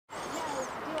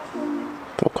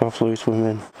Fuck off, loose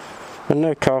women. And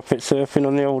no carpet surfing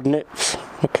on the old nips,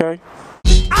 okay?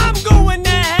 I'm going to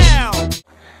hell!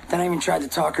 Then I even tried to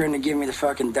talk her into giving me the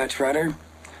fucking Dutch rudder.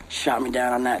 Shot me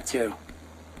down on that too.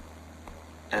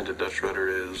 And a Dutch rudder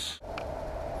is?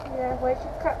 Yeah, where's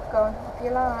your cap gone? If you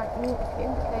like, if you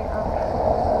indicate that.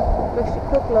 Push your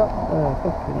plug lock. Oh,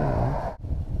 fucking hell.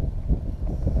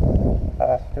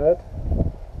 Bastard.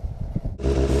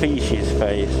 Fishy's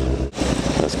face.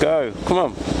 Let's go. Come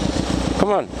on.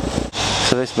 Come on.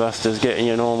 So this bastard's getting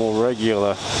your normal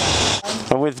regular.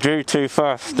 I withdrew too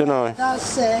fast, didn't I?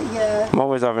 That's it, yeah. I'm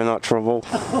always having that trouble.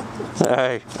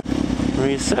 Hey.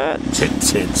 Reset.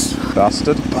 Tits.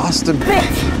 Bastard. Bastard.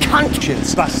 Bitch! Cunt!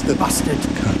 Shits. Bastard. Bastard.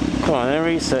 Come on then,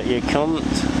 reset you cunt.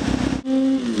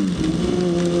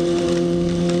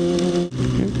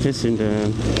 Keep pissing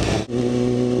down.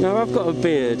 Now I've got a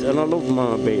beard and I love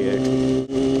my beard.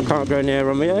 I can't grow any hair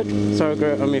on my head, so I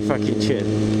grow it on my fucking chin.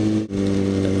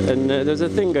 And there's a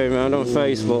thing going around on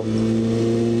Facebook.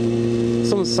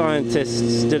 Some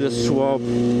scientists did a swab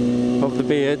of the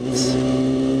beards.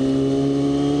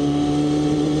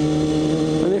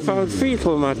 And they found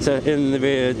fecal matter in the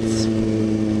beards.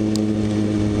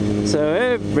 So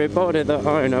everybody that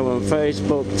I know on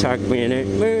Facebook tagged me in it.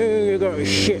 Oh, you got a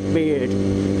shit beard.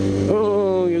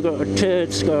 Oh, you got a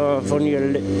turd scarf on your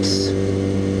lips.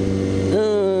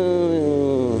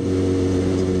 Oh,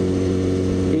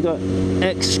 you got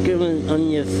excrement on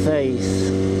your face.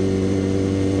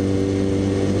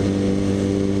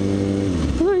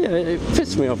 Oh yeah, it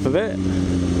pissed me off a bit.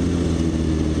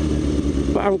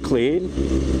 But I'm clean.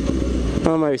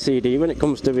 I'm OCD when it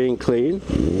comes to being clean.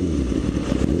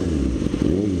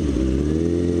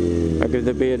 I give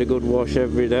the beard a good wash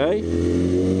every day.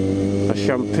 I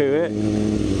shampoo it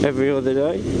every other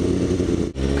day.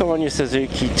 Come on, you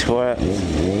Suzuki twat.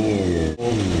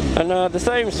 And the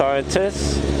same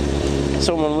scientists,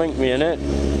 someone linked me in it,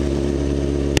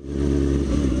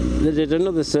 they did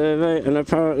another survey, and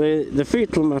apparently the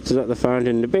fecal matter that they found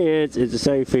in the beards is the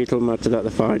same fecal matter that they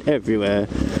find everywhere.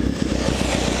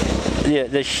 Yeah,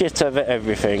 there's shit over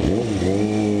everything.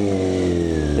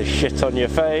 There's shit on your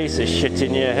face, there's shit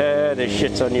in your hair, there's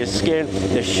shit on your skin,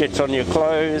 there's shit on your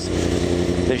clothes,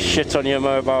 there's shit on your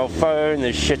mobile phone,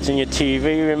 there's shit in your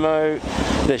TV remote,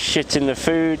 there's shit in the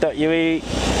food that you eat.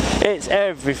 It's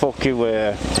every fucking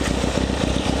where.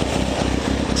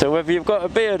 So whether you've got a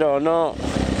beard or not,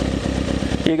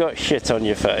 you got shit on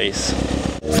your face.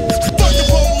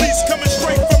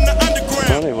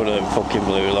 I need one of them fucking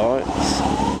blue lights.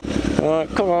 Alright,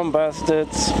 come on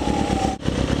bastards.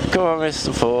 Come on,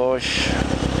 Mr. Porsche.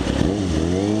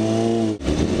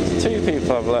 Two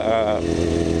people I've let out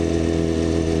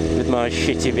with my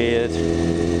shitty beard.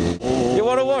 You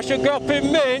want to wash a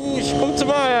gopping minge? Come to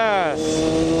my house.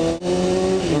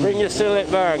 Bring your sillet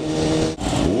bang.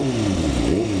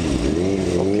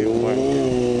 Fucking wank.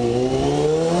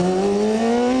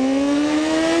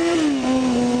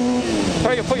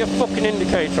 Try to put your fucking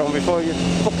indicator on before you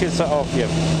fucking set off, you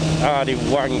hardy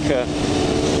wanker.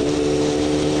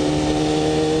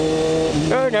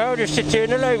 Oh no, just sit here in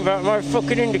the lane without my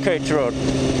fucking indicator on.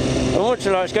 And once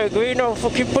the lights go green, I'll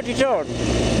fucking put it on.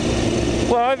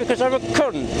 Why? Because I'm a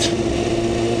cunt.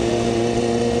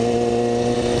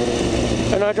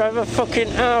 And I drive a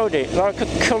fucking Audi like a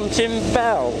cunt in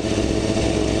Bell.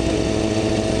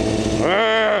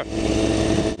 I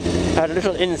had a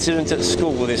little incident at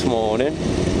school this morning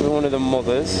with one of the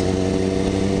mothers.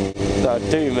 That'd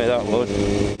do me, that would.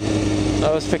 I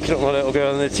was picking up my little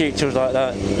girl and the teacher was like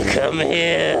that. Come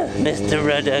here, Mr.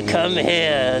 Rudder, come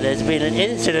here. There's been an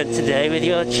incident today with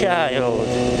your child.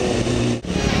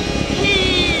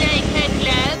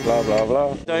 Blah, blah,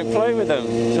 blah. Don't play with them.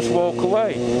 Just walk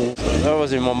away. I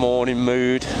was in my morning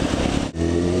mood.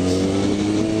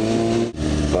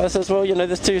 But I says, well, you know,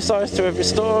 there's two sides to every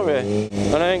story.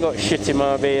 And I ain't got shit in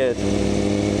my beard.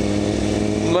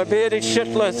 My beard is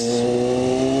shitless.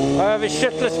 I have a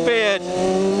shitless beard.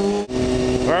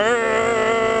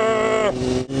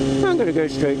 I'm gonna go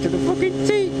straight to the fucking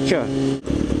teacher.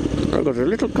 I've got a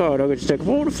little card, I'm gonna take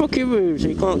all the fucking rooms so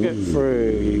you can't get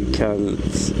through, you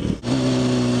cunts.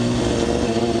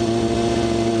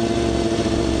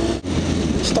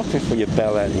 Stop it for your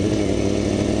bell end.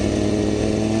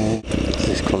 What's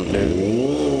this cunt do?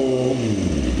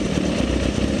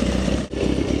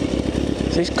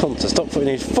 These cunts, stop putting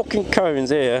these fucking cones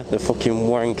here, the fucking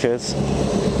wankers.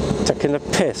 Taking the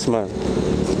piss, man.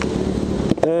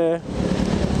 There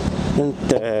and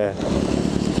there.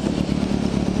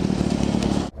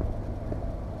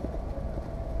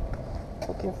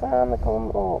 Fucking found the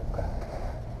cunt, look.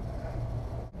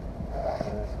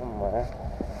 There somewhere.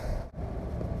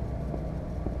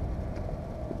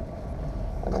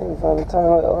 even find a tiny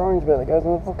little orange bit that goes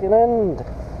on the fucking end.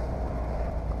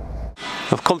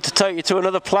 I've come to take you to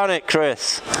another planet,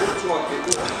 Chris.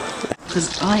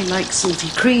 Because I like salty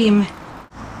cream.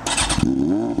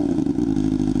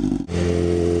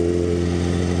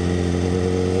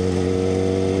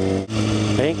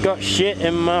 Ain't got shit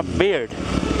in my beard.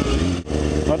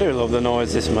 I do love the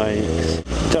noise this makes.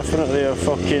 Definitely a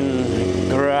fucking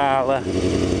growler.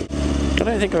 I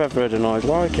don't think I've ever heard a noise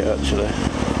like it actually.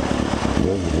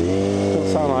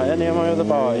 Doesn't sound like any of my other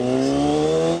bikes.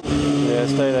 Yeah,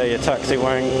 stay there, you taxi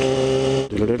wank.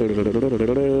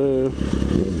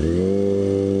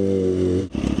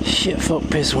 Shit, fuck,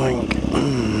 piss wank.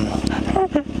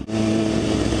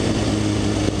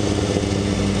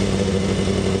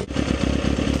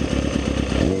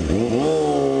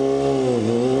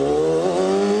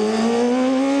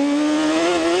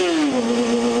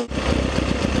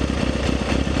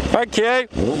 Thank you.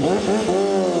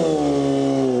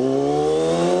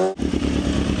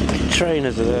 The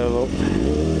trainers are there, look.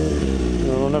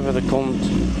 Whenever they come.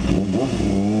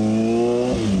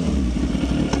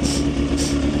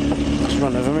 Let's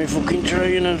run over me fucking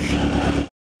trainers.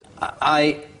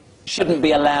 I shouldn't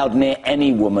be allowed near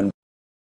any woman.